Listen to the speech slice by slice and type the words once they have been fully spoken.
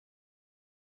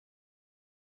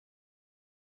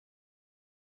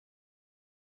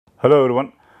Hello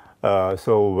everyone.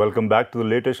 Welcome back to the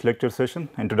latest lecture session,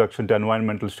 Introduction to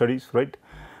Environmental Studies, right?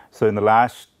 So in the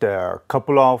last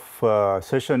couple of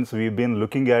sessions, we've been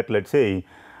looking at, let's say,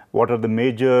 what are the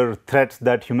major threats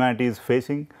that humanity is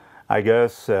facing. I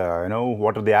guess,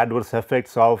 what are the adverse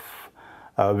effects of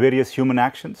various human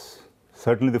actions.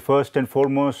 Certainly the first and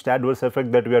foremost adverse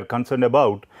effect that we are concerned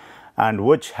about and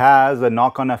which has a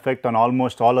knock-on effect on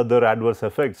almost all other adverse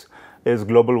effects is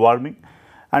global warming.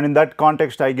 And in that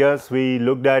context, I guess we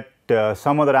looked at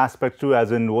some other aspects too,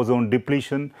 as in ozone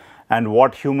depletion and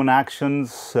what human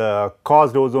actions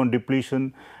caused ozone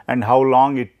depletion and how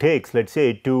long it takes, let's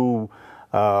say, to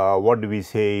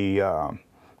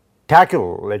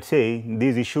tackle, let's say,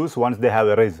 these issues once they have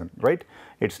arisen, right?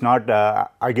 It's not,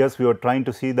 I guess we were trying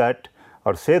to see that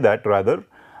or say that rather,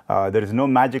 there is no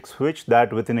magic switch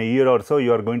that within a year or so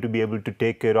you are going to be able to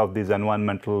take care of these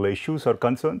environmental issues or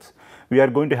concerns. We are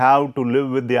going to have to live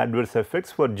with the adverse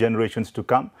effects for generations to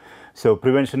come. So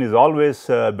prevention is always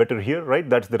better here, right?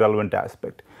 That's the relevant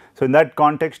aspect. So in that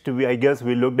context, I guess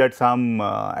we looked at some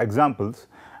examples,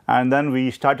 and then we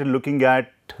started looking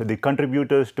at the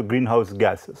contributors to greenhouse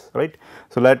gases, right?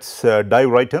 So let's dive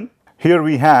right in. Here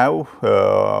we have,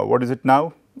 what is it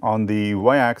now? On the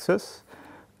y-axis,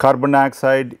 carbon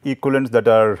dioxide equivalents that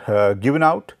are given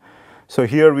out. So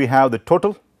here we have the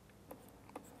total,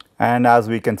 and as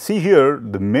we can see here,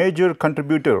 the major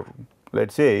contributor,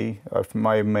 let's say, I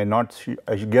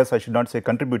guess I should not say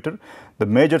contributor, the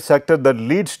major sector that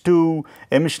leads to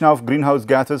emission of greenhouse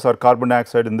gases or carbon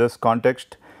dioxide in this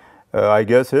context, I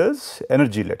guess, is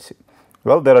energy, let's say.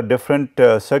 Well, there are different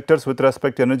sectors with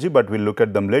respect to energy, but we will look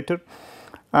at them later.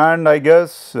 And I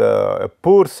guess a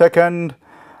poor second,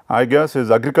 I guess,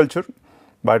 is agriculture,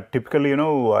 but typically,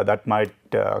 that might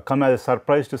come as a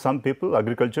surprise to some people.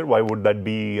 Agriculture, why would that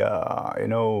be,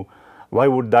 why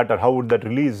would that or how would that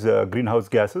release greenhouse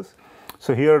gases?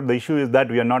 So here the issue is that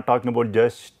we are not talking about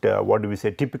just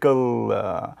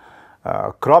typical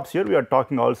crops here. We are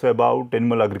talking also about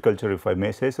animal agriculture, if I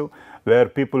may say so, where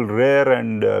people rear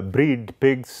and breed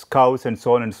pigs, cows, and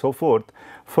so on and so forth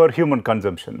for human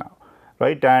consumption now,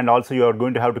 right? And also you are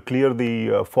going to have to clear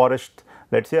the forest,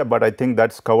 let's say, but I think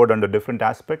that's covered under different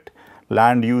aspect,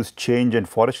 land use change and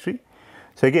forestry.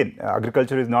 So again,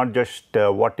 agriculture is not just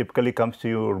what typically comes to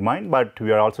your mind, but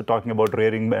we are also talking about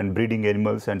rearing and breeding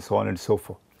animals and so on and so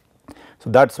forth. So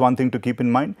that's one thing to keep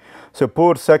in mind. So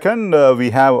poor second, we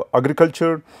have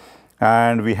agriculture,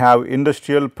 and we have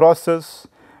industrial process,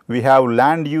 we have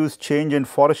land use change and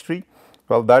forestry.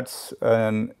 Well, that's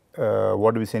an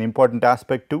an important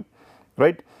aspect too,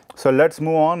 right? So let's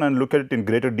move on and look at it in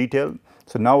greater detail.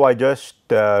 So now I just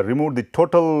removed the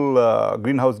total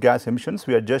greenhouse gas emissions.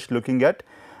 We are just looking at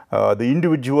the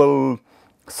individual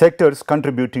sectors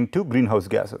contributing to greenhouse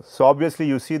gases. So obviously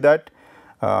you see that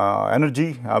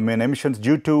energy, emissions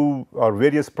due to or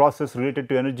various processes related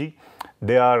to energy,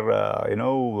 they are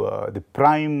the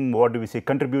prime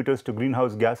contributors to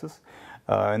greenhouse gases.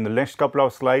 In the next couple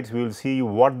of slides we will see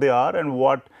what they are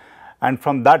and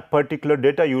from that particular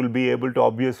data you will be able to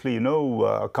obviously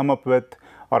come up with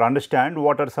or understand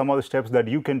what are some of the steps that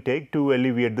you can take to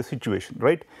alleviate the situation,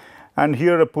 right? And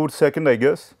here a poor second, I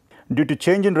guess, due to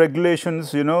change in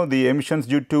regulations, the emissions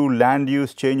due to land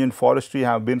use change in forestry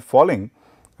have been falling,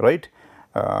 right?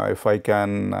 If I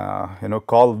can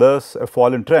call this a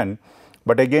fallen trend,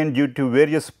 but again due to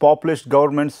various populist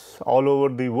governments all over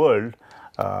the world,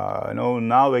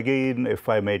 now again, if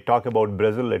I may talk about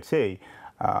Brazil, let's say,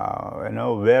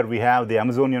 where we have the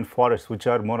Amazonian forests, which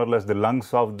are more or less the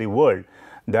lungs of the world,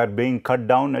 they are being cut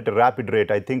down at a rapid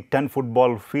rate. I think 10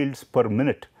 football fields per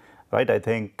minute, right? I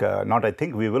think,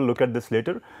 we will look at this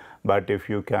later, but if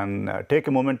you can take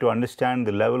a moment to understand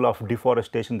the level of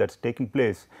deforestation that's taking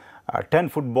place, 10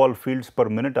 football fields per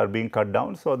minute are being cut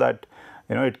down so that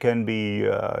it can be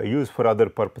used for other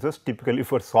purposes, typically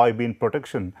for soybean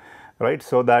protection, right?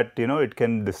 So that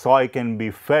the soy can be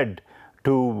fed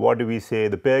to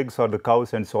the pigs or the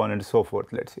cows and so on and so forth,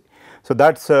 let's say. So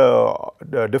that's a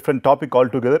different topic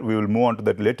altogether. We will move on to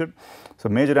that later. So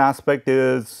major aspect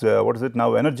is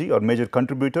energy or major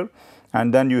contributor,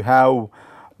 and then you have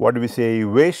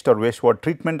waste or wastewater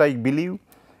treatment, I believe,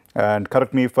 and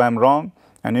correct me if I am wrong,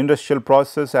 and industrial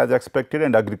process as expected,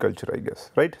 and agriculture, I guess,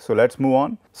 right? So let's move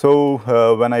on. So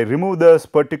when I remove this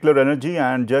particular energy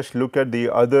and just look at the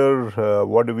other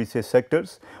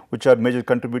sectors which are major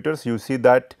contributors, you see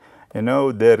that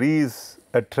there is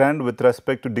a trend with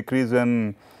respect to decrease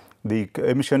in the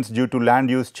emissions due to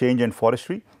land use change and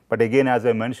forestry. But again, as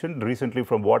I mentioned recently,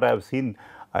 from what I have seen,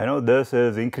 this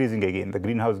is increasing again. The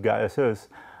greenhouse gases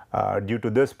due to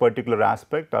this particular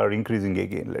aspect are increasing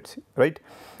again, let's see, right?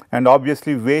 and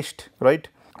obviously waste, right,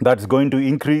 that is going to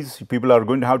increase. People are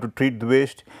going to have to treat the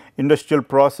waste. Industrial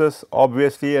process,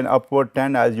 obviously an upward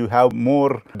trend as you have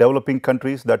more developing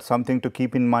countries, that is something to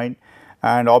keep in mind,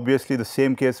 and obviously the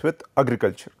same case with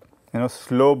agriculture,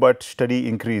 slow but steady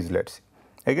increase, let us see.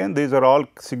 Again, these are all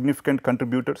significant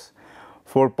contributors,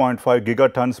 4.5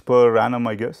 gigatons per annum,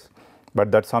 I guess,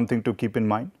 but that is something to keep in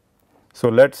mind. So,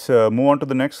 let us move on to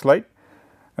the next slide.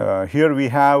 Here we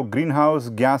have greenhouse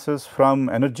gases from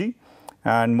energy,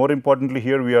 and more importantly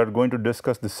here we are going to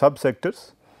discuss the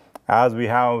subsectors. As we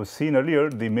have seen earlier,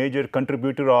 the major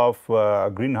contributor of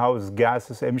greenhouse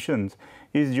gases emissions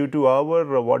is due to our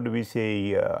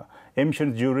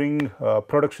emissions during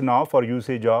production of or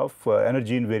usage of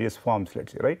energy in various forms, let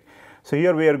us say, right. So,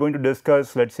 here we are going to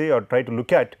discuss, let us say, or try to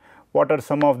look at what are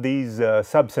some of these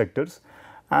subsectors,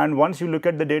 and once you look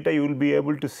at the data you will be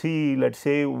able to see, let us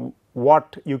say,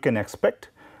 what you can expect,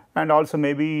 and also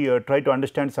maybe try to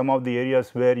understand some of the areas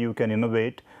where you can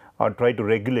innovate or try to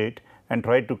regulate and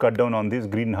try to cut down on these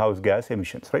greenhouse gas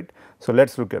emissions, right. So, let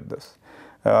us look at this.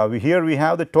 Here we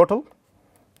have the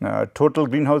total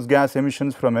greenhouse gas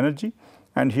emissions from energy,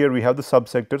 and here we have the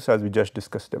subsectors as we just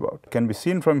discussed about. Can be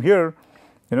seen from here,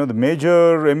 the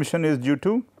major emission is due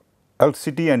to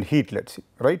electricity and heat, let us see,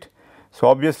 right. So,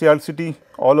 obviously electricity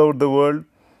all over the world,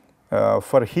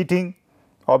 for heating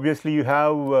obviously you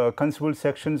have considerable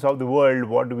sections of the world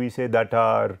that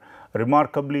are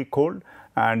remarkably cold,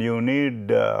 and you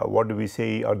need or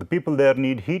the people there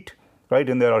need heat, right,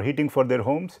 and they are heating for their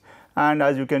homes, and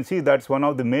as you can see that is one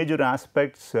of the major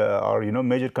aspects or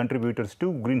major contributors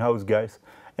to greenhouse gas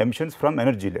emissions from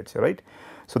energy, let us say, right.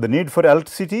 So, the need for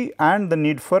electricity and the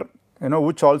need for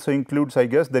which also includes, I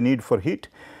guess, the need for heat,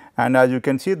 and as you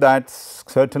can see that is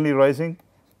certainly rising,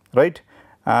 right.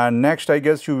 And next, I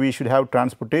guess we should have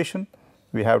transportation.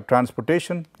 We have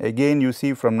transportation, again you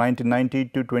see from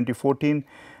 1990 to 2014,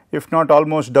 if not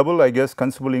almost double, I guess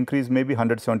considerable increase, maybe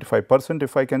 175%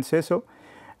 if I can say so.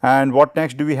 And what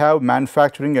next do we have?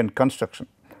 Manufacturing and construction,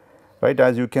 right.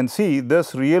 As you can see,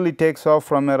 this really takes off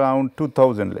from around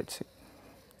 2000, let us say,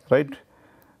 right,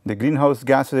 the greenhouse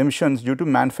gas emissions due to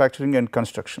manufacturing and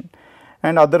construction,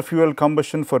 and other fuel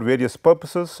combustion for various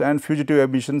purposes, and fugitive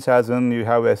emissions, as in you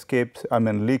have escapes,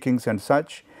 leakings and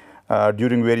such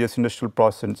during various industrial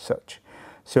process and such.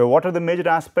 So, what are the major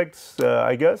aspects?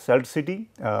 I guess electricity,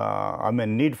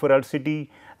 need for electricity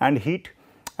and heat,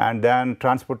 and then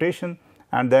transportation,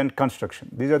 and then construction.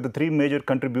 These are the three major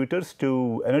contributors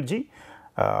to energy,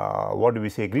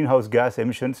 greenhouse gas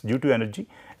emissions due to energy.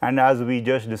 And as we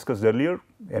just discussed earlier,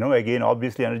 again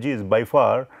obviously energy is by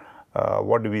far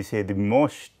the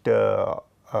most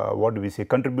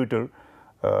contributor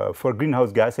for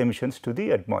greenhouse gas emissions to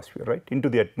the atmosphere, right, into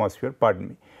the atmosphere, pardon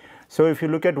me. So, if you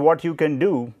look at what you can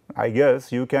do, I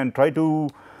guess you can try to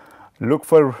look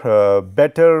for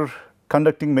better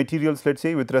conducting materials, let us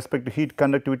say, with respect to heat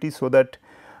conductivity, so that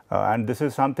and this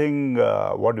is something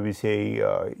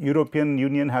European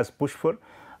Union has pushed for,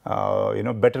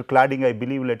 better cladding, I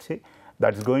believe, let us say,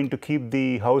 that is going to keep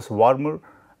the house warmer,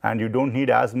 and you do not need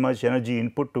as much energy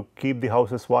input to keep the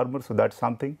houses warmer. So, that is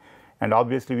something, and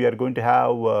obviously we are going to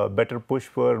have better push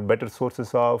for better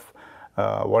sources of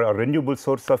renewable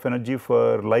source of energy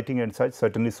for lighting and such,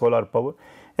 certainly solar power.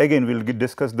 Again we will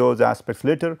discuss those aspects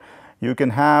later. You can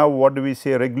have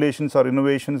regulations or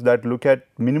innovations that look at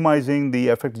minimizing the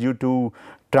effects due to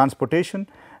transportation,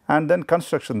 and then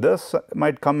construction. This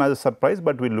might come as a surprise,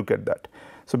 but we will look at that.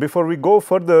 So, before we go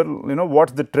further, what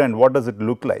is the trend, what does it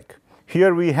look like?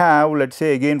 Here we have, let us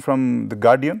say, again from the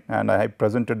Guardian, and I have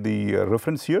presented the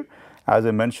reference here. As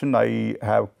I mentioned, I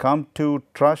have come to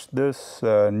trust this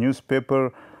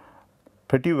newspaper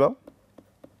pretty well,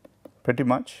 pretty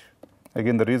much.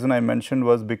 Again, the reason I mentioned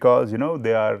was because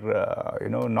they are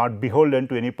not beholden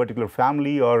to any particular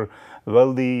family or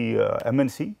wealthy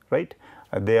MNC, right.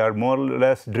 They are more or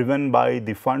less driven by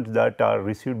the funds that are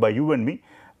received by you and me.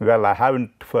 Well, I have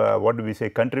not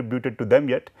contributed to them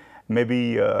yet.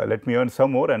 Maybe let me earn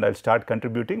some more and I will start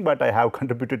contributing, but I have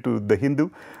contributed to the Hindu,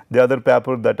 the other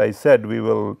paper that I said we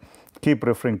will keep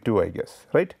referring to, I guess,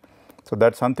 right. So,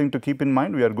 that is something to keep in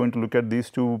mind. We are going to look at these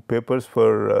two papers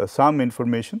for some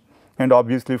information, and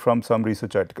obviously from some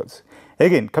research articles.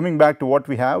 Again, coming back to what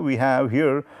we have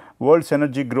here world's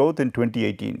energy growth in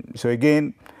 2018. So,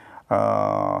 again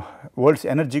world's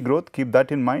energy growth, keep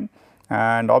that in mind,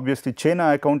 and obviously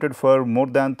China accounted for more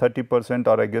than 30%,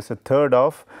 or I guess a third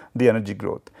of the energy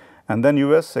growth, and then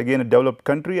US, again a developed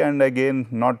country, and again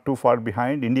not too far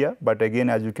behind India, but again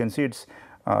as you can see it is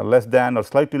less than or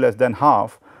slightly less than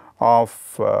half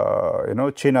of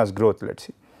China's growth, let us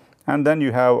see, and then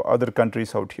you have other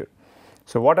countries out here.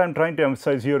 So what I'm trying to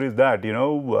emphasize here is that,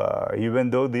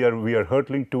 even though we are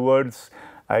hurtling towards,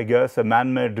 I guess, a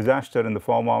man-made disaster in the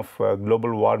form of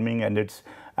global warming and its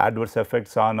adverse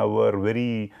effects on our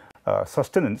very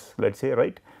sustenance, let's say,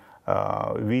 right?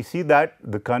 We see that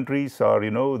the countries or,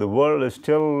 the world is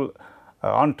still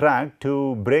on track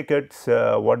to break its,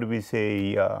 what do we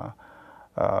say,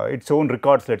 its own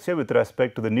records, let's say, with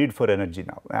respect to the need for energy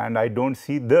now. And I don't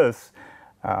see this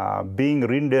being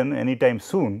reined in anytime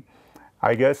soon.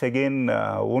 I guess again,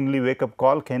 only wake up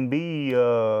call can be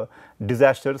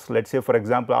disasters. Let's say, for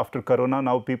example, after Corona,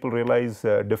 now people realize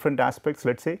different aspects,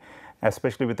 let's say,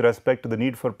 especially with respect to the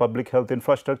need for public health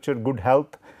infrastructure, good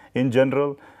health in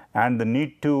general, and the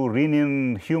need to rein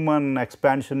in human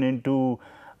expansion into,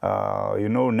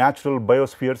 natural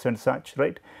biospheres and such,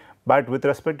 right? But with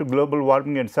respect to global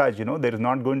warming and such, there is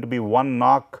not going to be one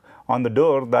knock on the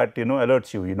door that,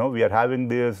 alerts you. We are having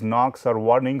these knocks or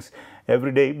warnings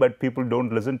every day, but people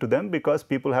don't listen to them because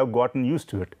people have gotten used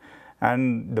to it.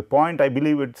 And the point I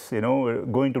believe it's,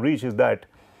 going to reach is that,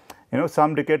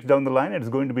 some decades down the line, it's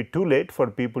going to be too late for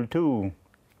people to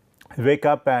wake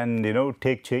up and,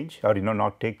 take change or,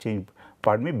 not take change,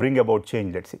 pardon me, bring about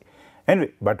change, let's say.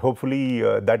 Anyway, but hopefully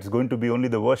that's going to be only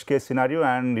the worst case scenario,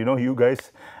 and you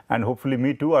guys and hopefully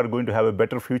me too are going to have a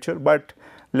better future, but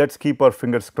let's keep our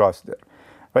fingers crossed there,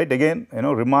 right? Again,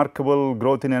 remarkable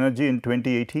growth in energy in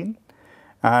 2018.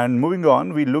 And moving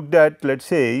on, we looked at, let's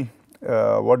say,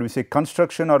 what do we say,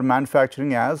 construction or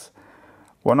manufacturing as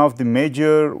one of the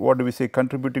major, what do we say,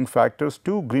 contributing factors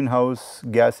to greenhouse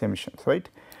gas emissions, right?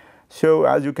 So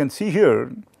as you can see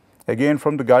here, again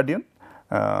from the Guardian,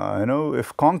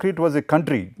 if concrete was a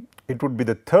country, it would be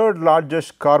the third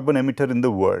largest carbon emitter in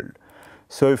the world.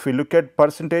 So if we look at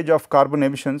percentage of carbon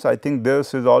emissions, I think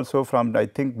this is also from, I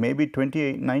think maybe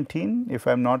 2019, if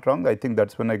I am not wrong. I think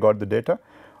that's when I got the data,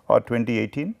 or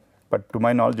 2018, but to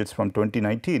my knowledge it's from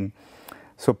 2019.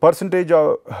 So percentage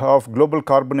of global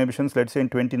carbon emissions, let's say in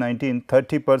 2019,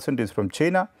 30% is from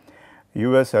China,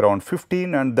 US around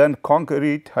 15, and then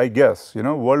concrete, I guess,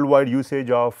 worldwide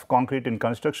usage of concrete in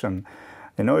construction,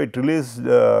 it released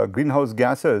greenhouse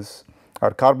gases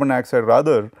or carbon dioxide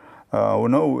rather,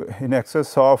 in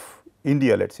excess of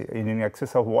India, let's say, in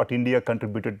excess of what India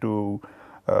contributed to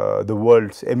the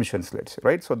world's emissions, let's say,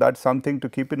 right. So that's something to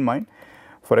keep in mind.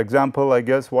 For example, I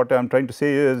guess what I am trying to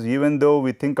say is, even though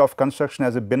we think of construction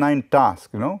as a benign task,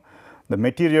 the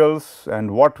materials and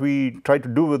what we try to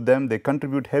do with them, they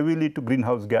contribute heavily to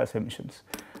greenhouse gas emissions.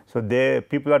 So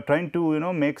people are trying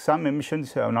to, make some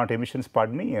emissions, not emissions,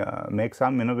 pardon me, make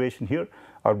some innovation here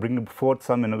or bring forth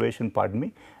some innovation, pardon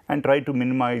me, and try to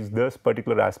minimize this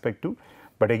particular aspect too.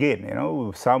 But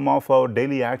again, some of our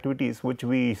daily activities which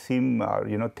we seem,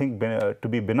 think to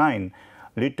be benign,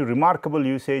 lead to remarkable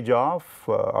usage of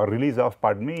or release of,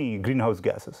 pardon me, greenhouse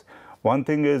gases. One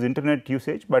thing is internet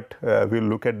usage, but we will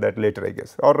look at that later, I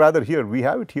guess, or rather here we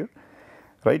have it here,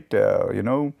 right.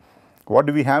 What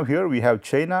do we have here? We have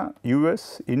China,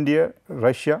 US, India,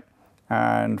 Russia,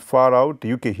 and far out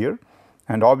UK here,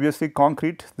 and obviously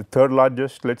concrete, the third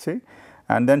largest, let's say,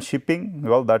 and then shipping,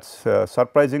 well, that's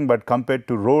surprising, but compared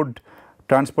to road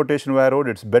transportation via road,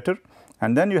 it's better,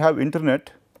 and then you have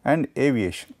internet and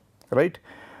aviation, right.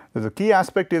 The key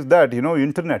aspect is that,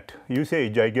 internet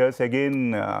usage, I guess,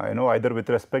 again, either with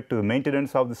respect to the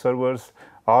maintenance of the servers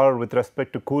or with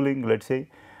respect to cooling, let's say,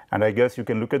 and I guess you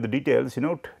can look at the details,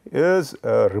 is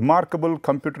a remarkable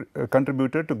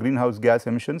contributor to greenhouse gas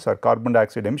emissions or carbon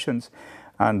dioxide emissions,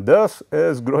 and thus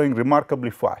is growing remarkably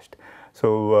fast.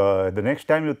 So the next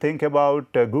time you think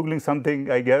about Googling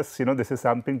something, I guess, this is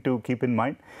something to keep in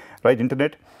mind, right.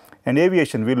 Internet and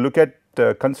aviation, we will look at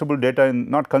consumable data,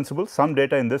 not consumable, some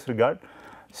data in this regard.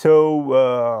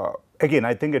 So again,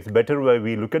 I think it's better where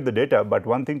we look at the data, but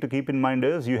one thing to keep in mind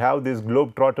is you have these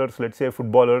globe trotters, let's say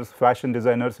footballers, fashion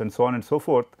designers, and so on and so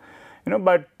forth,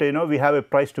 but we have a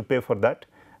price to pay for that,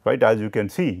 right. As you can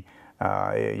see,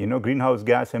 greenhouse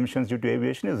gas emissions due to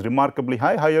aviation is remarkably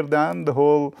high, higher than the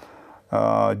whole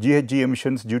GHG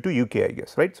emissions due to UK, I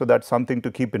guess, right. So that's something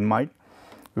to keep in mind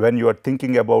when you are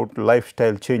thinking about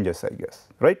lifestyle changes, I guess,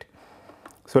 right.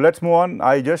 So let's move on.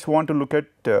 I just want to look at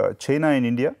China and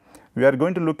India. We are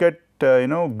going to look at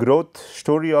growth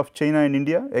story of China and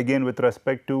India, again with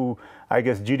respect to, I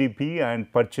guess, GDP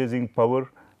and purchasing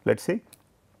power, let's say,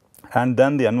 and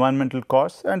then the environmental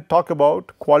costs, and talk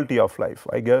about quality of life.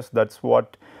 I guess that's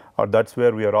what, or that's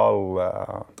where we are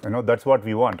all, that's what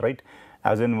we want, right.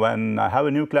 As in, when I have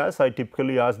a new class, I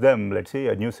typically ask them, let's say,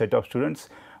 a new set of students,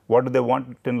 what do they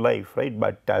want in life, right.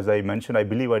 But as I mentioned, I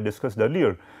believe I discussed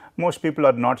earlier, Most people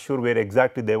are not sure where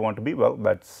exactly they want to be. Well,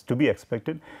 that's to be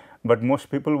expected, but most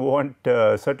people want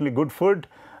certainly good food,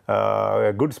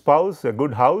 a good spouse, a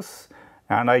good house,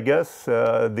 and I guess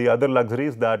the other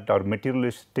luxuries that are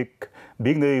materialistic,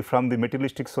 being from the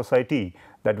materialistic society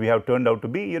that we have turned out to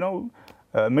be,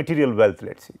 material wealth,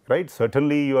 let's say, right.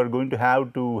 Certainly, you are going to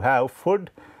have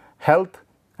food, health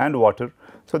and water.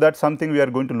 So, that is something we are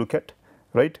going to look at,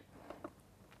 right.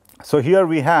 So, here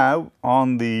we have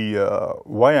on the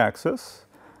y axis,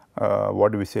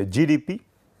 what do we say, GDP,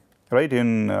 right,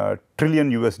 in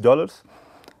trillion US dollars,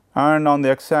 and on the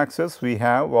x axis we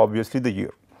have obviously the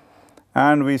year.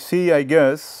 And we see, I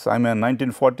guess, I mean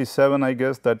 1947, I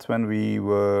guess that is when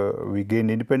we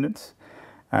gained independence.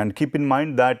 And keep in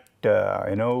mind that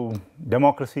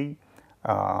democracy,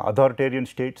 authoritarian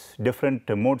states, different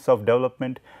modes of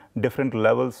development, different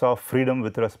levels of freedom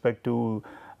with respect to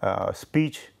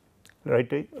speech,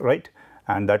 right,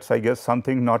 and that is, I guess,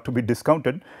 something not to be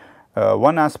discounted.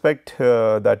 One aspect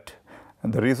that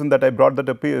the reason that I brought that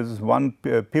up is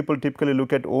people typically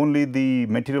look at only the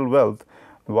material wealth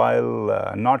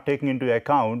while not taking into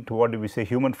account, what do we say,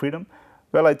 human freedom.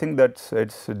 Well, I think that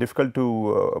it's difficult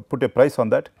to put a price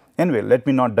on that. Anyway, let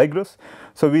me not digress.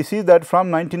 So, we see that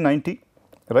from 1990,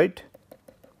 right,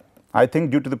 I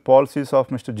think due to the policies of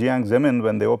Mr. Jiang Zemin,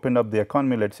 when they opened up the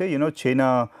economy, let us say,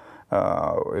 China,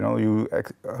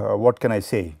 what can I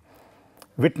say,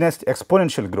 witnessed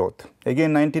exponential growth.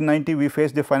 Again 1990 we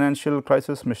faced the financial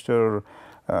crisis, Mr.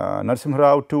 Narasimha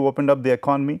Rao too opened up the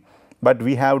economy, but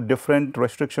we have different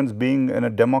restrictions being in a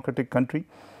democratic country,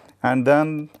 and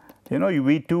then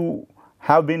we too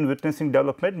have been witnessing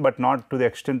development, but not to the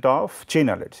extent of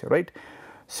China, let us say, right.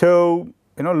 So,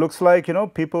 looks like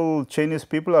Chinese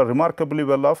people are remarkably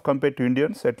well off compared to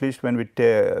Indians, at least when we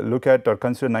look at or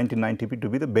consider 1990 to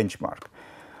be the benchmark.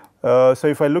 So,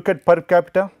 if I look at per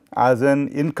capita as an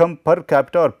income per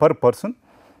capita or per person,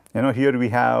 here we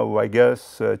have, I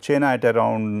guess, China at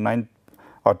around 9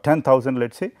 or 10,000,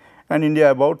 let us say, and India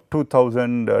about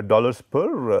 $2,000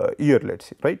 per year, let us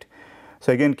say, right.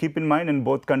 So, again keep in mind, in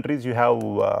both countries you have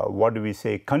what do we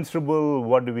say, considerable,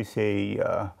 what do we say,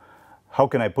 how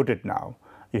can I put it now,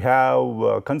 you have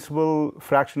a considerable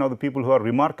fraction of the people who are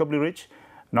remarkably rich,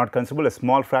 not considerable, a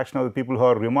small fraction of the people who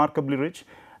are remarkably rich,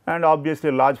 and obviously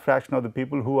a large fraction of the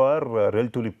people who are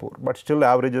relatively poor, but still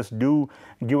averages do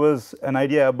give us an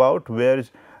idea about where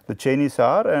the Chinese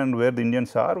are and where the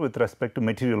Indians are with respect to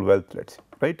material wealth, let us say,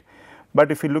 right.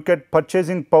 But if you look at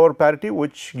purchasing power parity,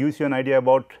 which gives you an idea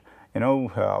about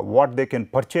what they can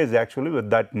purchase actually with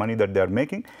that money that they are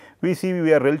making, we see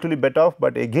we are relatively better off,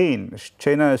 but again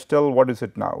China is still, what is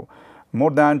it now,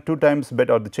 more than 2 times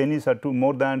better, or the Chinese are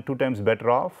more than 2 times better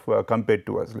off compared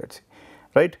to us, let us say,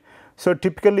 right. So,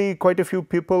 typically quite a few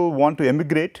people want to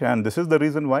emigrate, and this is the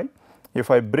reason why.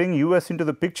 If I bring US into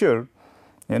the picture,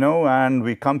 and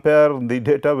we compare the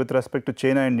data with respect to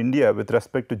China and India with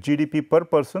respect to GDP per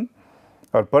person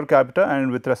or per capita,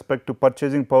 and with respect to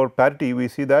purchasing power parity, we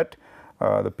see that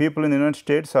the people in the United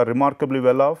States are remarkably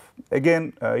well off.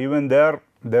 Again, even there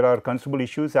are considerable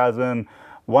issues, as in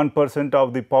 1%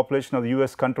 of the population of the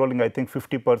US controlling, I think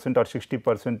 50% or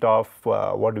 60% of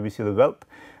what do we see, the wealth.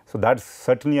 So, that is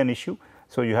certainly an issue.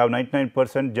 So, you have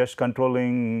 99% just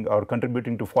controlling or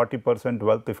contributing to 40%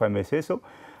 wealth, if I may say so,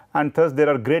 and thus there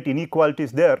are great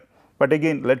inequalities there. But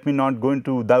again, let me not go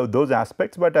into those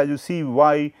aspects, but as you see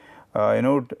why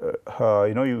given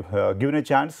a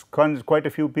chance, quite a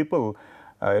few people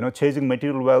chasing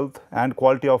material wealth and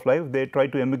quality of life, they try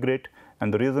to emigrate,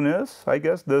 and the reason is, I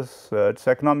guess, this it's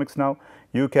economics now.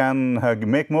 You can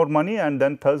make more money and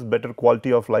then thus better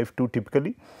quality of life too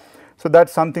typically. So, that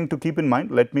is something to keep in mind.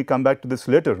 Let me come back to this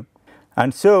later.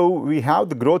 And so, we have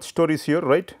the growth stories here,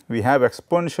 right. We have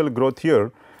exponential growth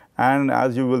here, and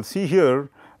as you will see here,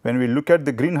 when we look at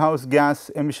the greenhouse gas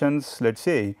emissions, let us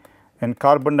say, and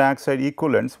carbon dioxide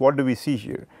equivalents, what do we see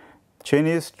here?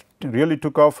 Chinese really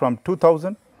took off from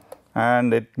 2000,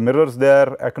 and it mirrors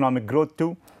their economic growth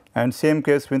too, and same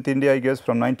case with India, I guess,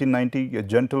 from 1990, a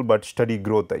gentle but steady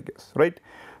growth, I guess, right.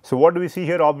 So, what do we see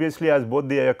here? Obviously, as both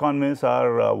the economies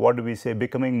are what do we say,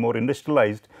 becoming more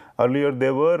industrialized. Earlier they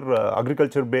were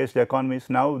agriculture based economies,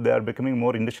 now they are becoming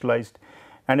more industrialized,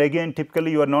 and again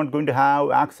typically you are not going to have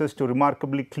access to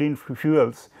remarkably clean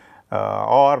fuels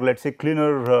or let us say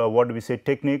cleaner what do we say,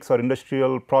 techniques or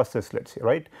industrial process, let us say,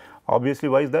 right. Obviously,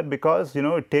 why is that? Because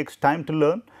it takes time to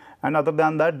learn, and other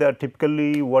than that they are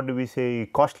typically what do we say,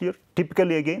 costlier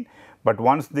typically again. But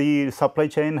once the supply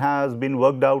chain has been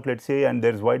worked out, let us say, and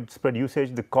there is widespread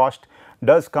usage, the cost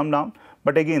does come down,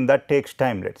 but again that takes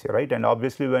time, let us say, right. And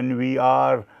obviously, when we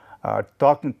are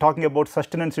talking about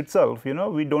sustenance itself, we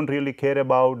do not really care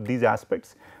about these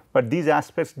aspects, but these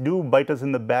aspects do bite us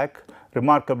in the back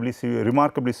remarkably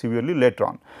severely later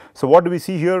on. So, what do we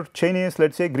see here? Chinese,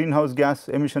 let us say, greenhouse gas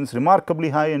emissions remarkably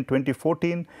high in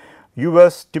 2014,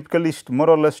 US typically more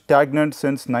or less stagnant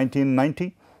since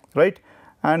 1990, right.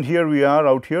 And here we are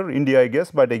out here, India I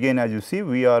guess, but again as you see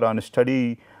we are on a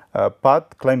steady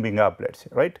path climbing up, let us say,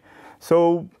 right.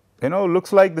 So,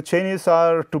 looks like the Chinese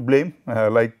are to blame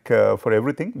for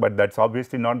everything, but that is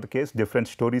obviously not the case, different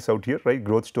stories out here, right,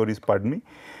 growth stories, pardon me.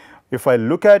 If I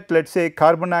look at, let us say,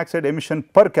 carbon dioxide emission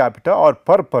per capita or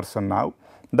per person now,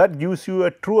 that gives you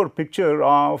a truer picture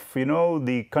of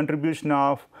the contribution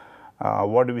of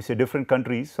what do we say, different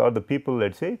countries or the people,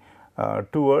 let us say,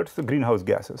 towards the greenhouse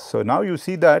gases. So, now you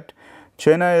see that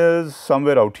China is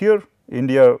somewhere out here,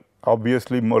 India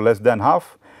obviously more less than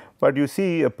half, but you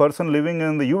see a person living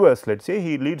in the US, let us say,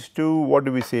 he leads to what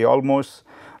do we say, almost,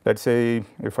 let us say,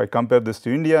 if I compare this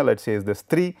to India, let us say is this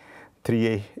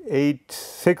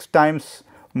 6 times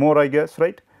more, I guess,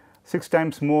 right, 6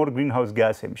 times more greenhouse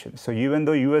gas emissions. So, even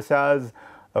though US as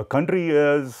a country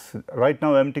is right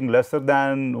now emitting lesser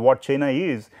than what China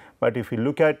is, but if you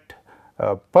look at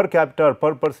per capita or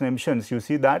per person emissions, you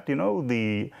see that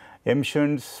the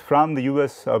emissions from the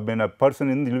US, when a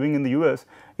person living in the US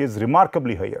is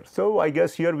remarkably higher. So, I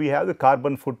guess here we have the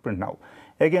carbon footprint now.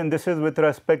 Again, this is with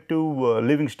respect to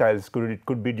living styles, it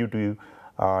could be due to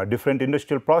different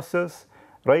industrial process,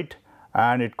 right,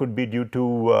 and it could be due to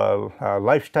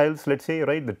lifestyles, let us say,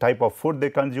 right, the type of food they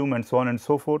consume and so on and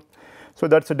so forth. So,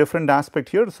 that is a different aspect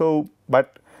here. So,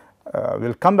 but we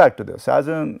will come back to this, as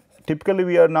in typically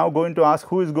we are now going to ask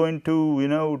who is going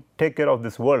to take care of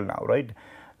this world now, right.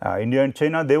 India and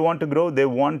China, they want to grow, they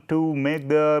want to make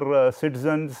their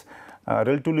citizens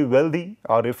relatively wealthy,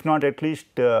 or if not at least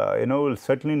will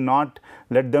certainly not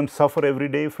let them suffer every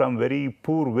day from very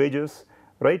poor wages,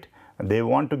 right. They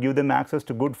want to give them access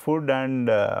to good food and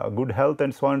good health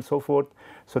and so on and so forth.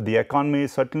 So, the economy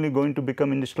is certainly going to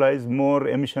become industrialized, more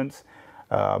emissions,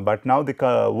 but now the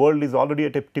world is already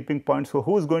at a tipping point. So,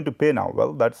 who is going to pay now?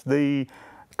 Well, that is the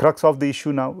crux of the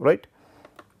issue now, right.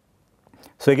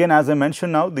 So, again as I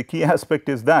mentioned now, the key aspect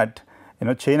is that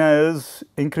China is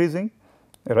increasing,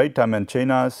 right. I mean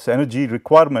China's energy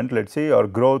requirement, let us say, or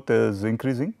growth is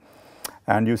increasing,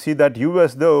 and you see that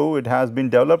US, though it has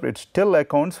been developed, it still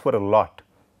accounts for a lot.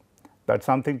 That is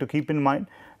something to keep in mind,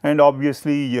 and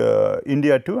obviously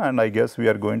India too, and I guess we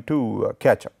are going to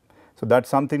catch up. So, that is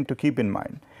something to keep in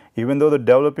mind. Even though the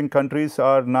developing countries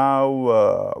are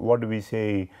now what do we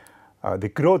say, the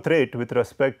growth rate with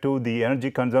respect to the energy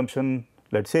consumption,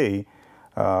 let us say,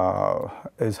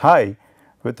 is high,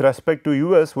 with respect to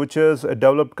US, which is a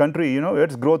developed country,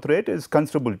 its growth rate is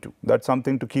considerable too. That is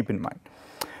something to keep in mind.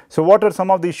 So, what are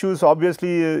some of the issues?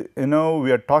 Obviously,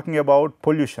 we are talking about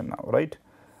pollution now, right.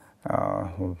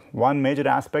 One major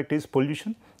aspect is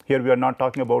pollution. Here we are not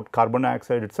talking about carbon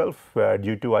dioxide itself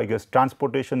due to, I guess,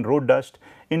 transportation, road dust,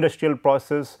 industrial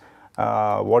process,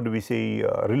 what do we say,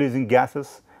 releasing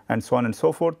gases and so on and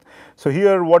so forth. So,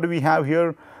 here what do we have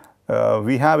here?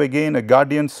 We have again a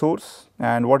Guardian source,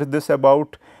 and what is this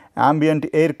about? Ambient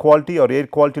air quality or air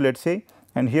quality, let us say,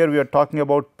 and here we are talking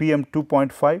about PM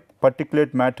 2.5,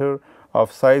 particulate matter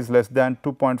of size less than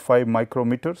 2.5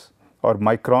 micrometers or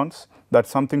microns. That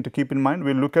is something to keep in mind.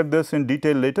 We will look at this in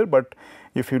detail later, but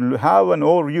if you have an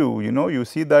overview, you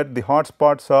see that the hot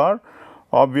spots are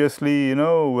obviously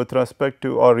with respect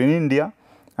to, or in India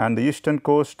and the eastern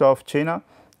coast of China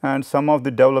and some of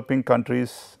the developing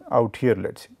countries out here,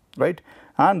 let us say, right,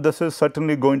 and this is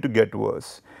certainly going to get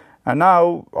worse. And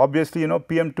now obviously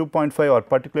PM 2.5 or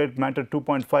particulate matter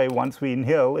 2.5, once we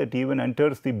inhale, it even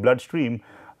enters the bloodstream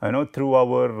through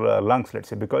our lungs, let us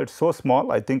say, because it is so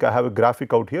small. I think I have a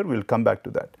graphic out here, we will come back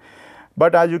to that.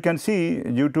 But as you can see,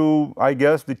 due to, I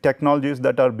guess, the technologies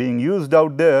that are being used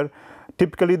out there,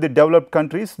 typically the developed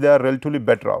countries, they are relatively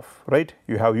better off, right.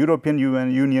 You have European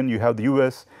Union, you have the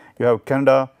US, you have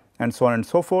Canada and so on and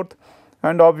so forth,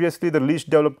 and obviously the least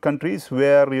developed countries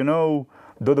where though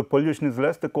the pollution is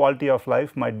less, the quality of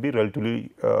life might be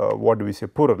relatively what do we say,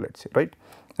 poorer, let us say, right.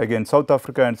 Again South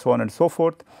Africa and so on and so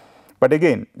forth. But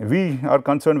again we are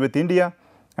concerned with India,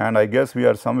 and I guess we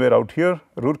are somewhere out here,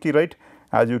 Roorkee, right,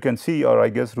 as you can see, or I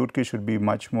guess Roorkee should be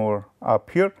much more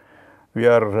up here. We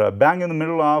are bang in the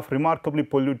middle of remarkably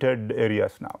polluted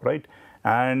areas now, right.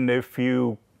 And if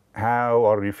you have,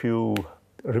 or if you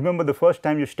remember the first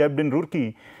time you stepped in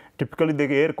Roorkee, typically the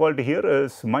air quality here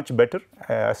is much better,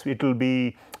 as it will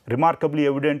be remarkably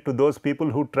evident to those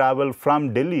people who travel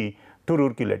from Delhi to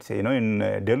Roorkee, let us say. In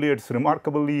Delhi it is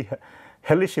remarkably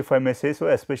hellish, if I may say so,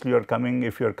 especially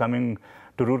if you are coming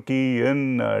to Roorkee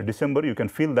in December, you can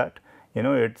feel that,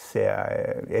 it's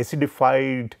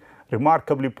acidified,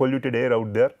 remarkably polluted air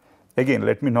out there. Again,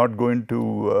 let me not go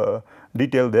into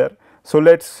detail there. So,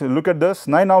 let us look at this.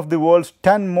 9 of the world's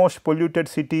 10 most polluted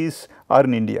cities are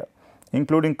in India,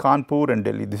 including Kanpur and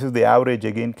Delhi. This is the average,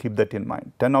 again, keep that in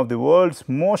mind. 10 of the world's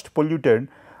most polluted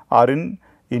are in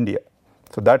India.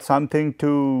 So, that is something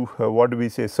to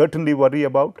certainly worry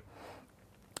about.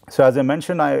 So, as I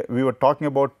mentioned, we were talking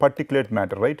about particulate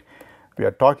matter, right. We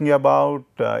are talking about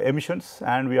emissions,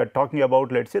 and we are talking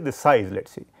about, let us say, the size, let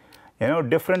us see.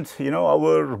 Different,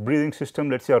 our breathing system,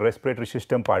 let us say our respiratory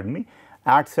system, pardon me,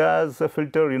 acts as a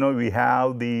filter. We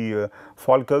have the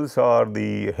follicles or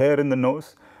the hair in the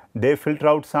nose, they filter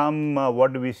out some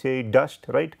dust,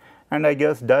 right, and I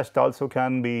guess dust also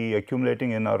can be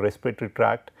accumulating in our respiratory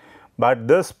tract. But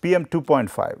this PM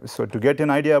 2.5, so to get an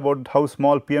idea about how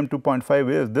small PM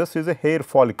 2.5 is, this is a hair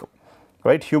follicle,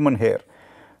 right, human hair,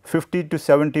 50 to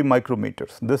 70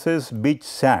 micrometers. This is beach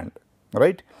sand,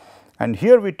 right. And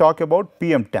here we talk about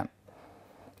PM 10.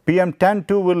 PM 10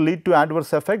 too will lead to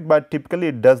adverse effect, but typically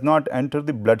it does not enter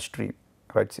the bloodstream,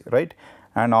 right.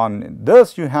 And on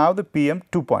this you have the PM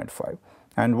 2.5.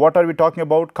 And what are we talking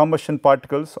about? Combustion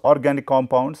particles, organic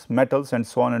compounds, metals, and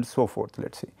so on and so forth,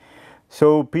 let us see.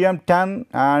 So, PM 10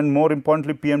 and more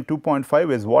importantly PM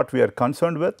 2.5 is what we are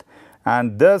concerned with,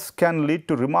 and this can lead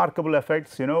to remarkable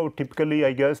effects. Typically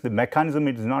I guess the mechanism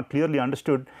is not clearly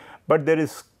understood, but there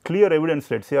is clear evidence,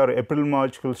 let us say, or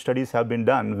epidemiological studies have been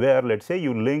done where, let us say,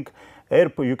 you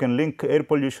can link air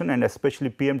pollution and especially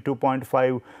PM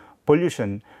 2.5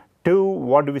 pollution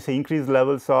to increased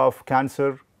levels of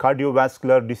cancer,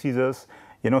 cardiovascular diseases,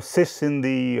 cysts in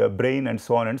the brain, and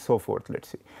so on and so forth, let us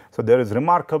see. So, there is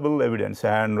remarkable evidence,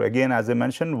 and again, as I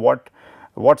mentioned,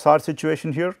 what's our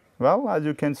situation here? Well, as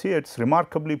you can see, it's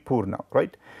remarkably poor now,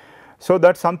 right. So,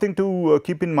 that's something to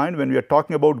keep in mind when we are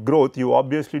talking about growth. You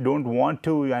obviously don't want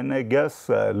to, and I guess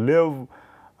live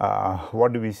have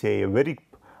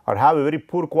a very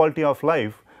poor quality of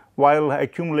life while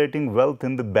accumulating wealth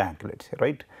in the bank, let us say,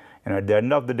 right. And at the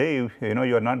end of the day, you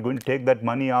are not going to take that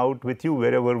money out with you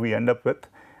wherever we end up with,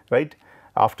 right,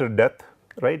 after death,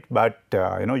 right. But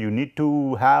you need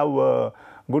to have a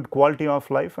good quality of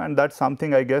life, and that's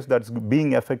something I guess that's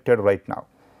being affected right now.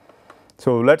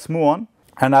 So, let us move on.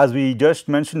 And as we just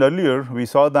mentioned earlier, we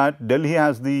saw that Delhi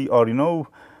has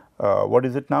what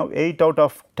is it now, 8 out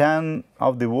of 10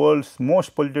 of the world's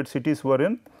most polluted cities were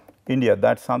in India.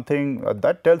 That's something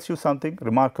that tells you something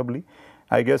remarkably,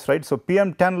 I guess, right. So,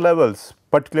 PM 10 levels,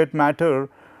 particulate matter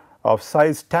of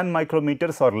size 10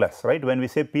 micrometers or less, right. When we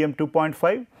say PM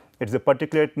 2.5, it is a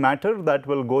particulate matter that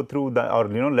will go through the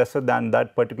lesser than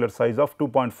that particular size of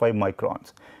 2.5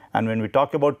 microns. And when we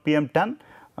talk about PM 10,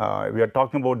 we are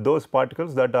talking about those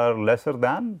particles that are lesser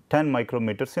than 10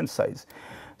 micrometers in size.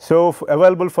 So,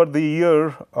 available for the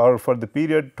year or for the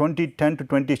period 2010 to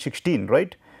 2016,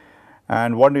 right.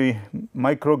 And what do we,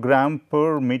 microgram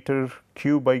per meter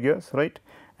cube, I guess, right.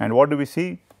 And what do we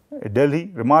see?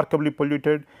 Delhi remarkably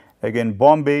polluted, again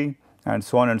Bombay, and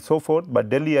so on and so forth, but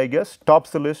Delhi, I guess,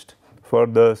 tops the list for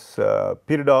this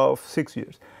period of 6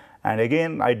 years. And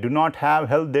again, I do not have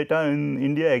health data in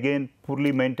India, again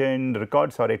poorly maintained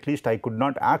records, or at least I could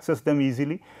not access them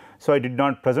easily. So, I did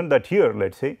not present that here,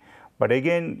 let us say. But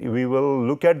again, we will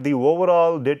look at the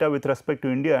overall data with respect to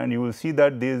India, and you will see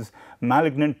that these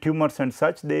malignant tumors and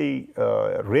such, the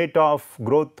rate of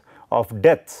growth of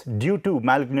deaths due to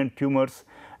malignant tumors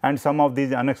and some of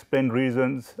these unexplained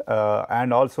reasons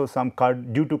and also some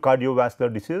due to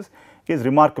cardiovascular disease is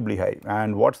remarkably high.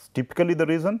 And what is typically the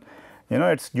reason?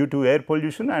 It is due to air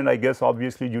pollution, and I guess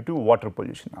obviously due to water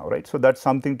pollution now, right. So, that is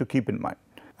something to keep in mind.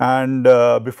 And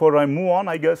before I move on,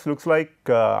 I guess looks like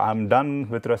I am done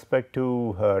with respect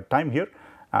to time here,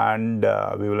 and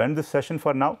we will end this session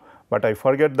for now. But I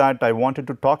forget that I wanted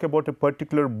to talk about a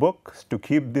particular book to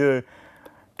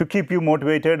keep you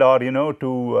motivated, or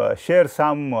to share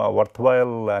some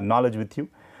worthwhile knowledge with you.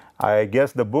 I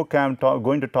guess the book I am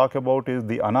going to talk about is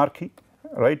The Anarchy,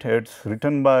 right. It is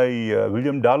written by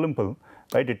William Dalrymple,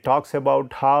 right. It talks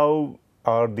about how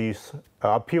are these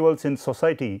upheavals in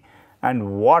society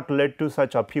and what led to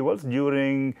such upheavals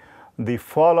during the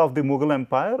fall of the Mughal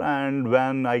Empire, and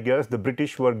when I guess the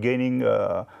British were gaining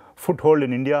foothold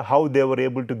in India, how they were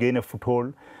able to gain a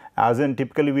foothold. As in,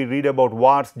 typically we read about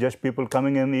wars, just people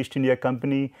coming in, East India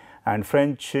Company and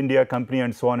French India Company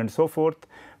and so on and so forth.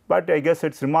 But I guess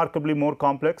it is remarkably more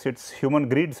complex. It is human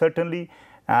greed certainly,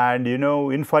 and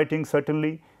infighting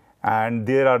certainly, and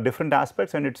there are different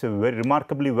aspects, and it's a very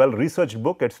remarkably well researched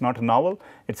book. It's not a novel,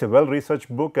 it's a well researched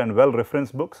book and well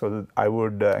referenced book. So I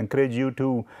would encourage you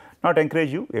to, not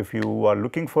encourage you, if you are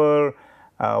looking for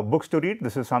books to read,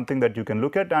 this is something that you can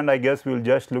look at, and I guess we will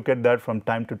just look at that from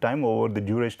time to time over the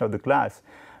duration of the class,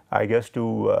 I guess,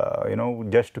 to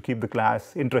just to keep the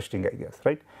class interesting, I guess,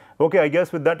 right. Okay, I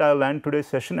guess with that I will end today's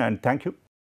session, and thank you.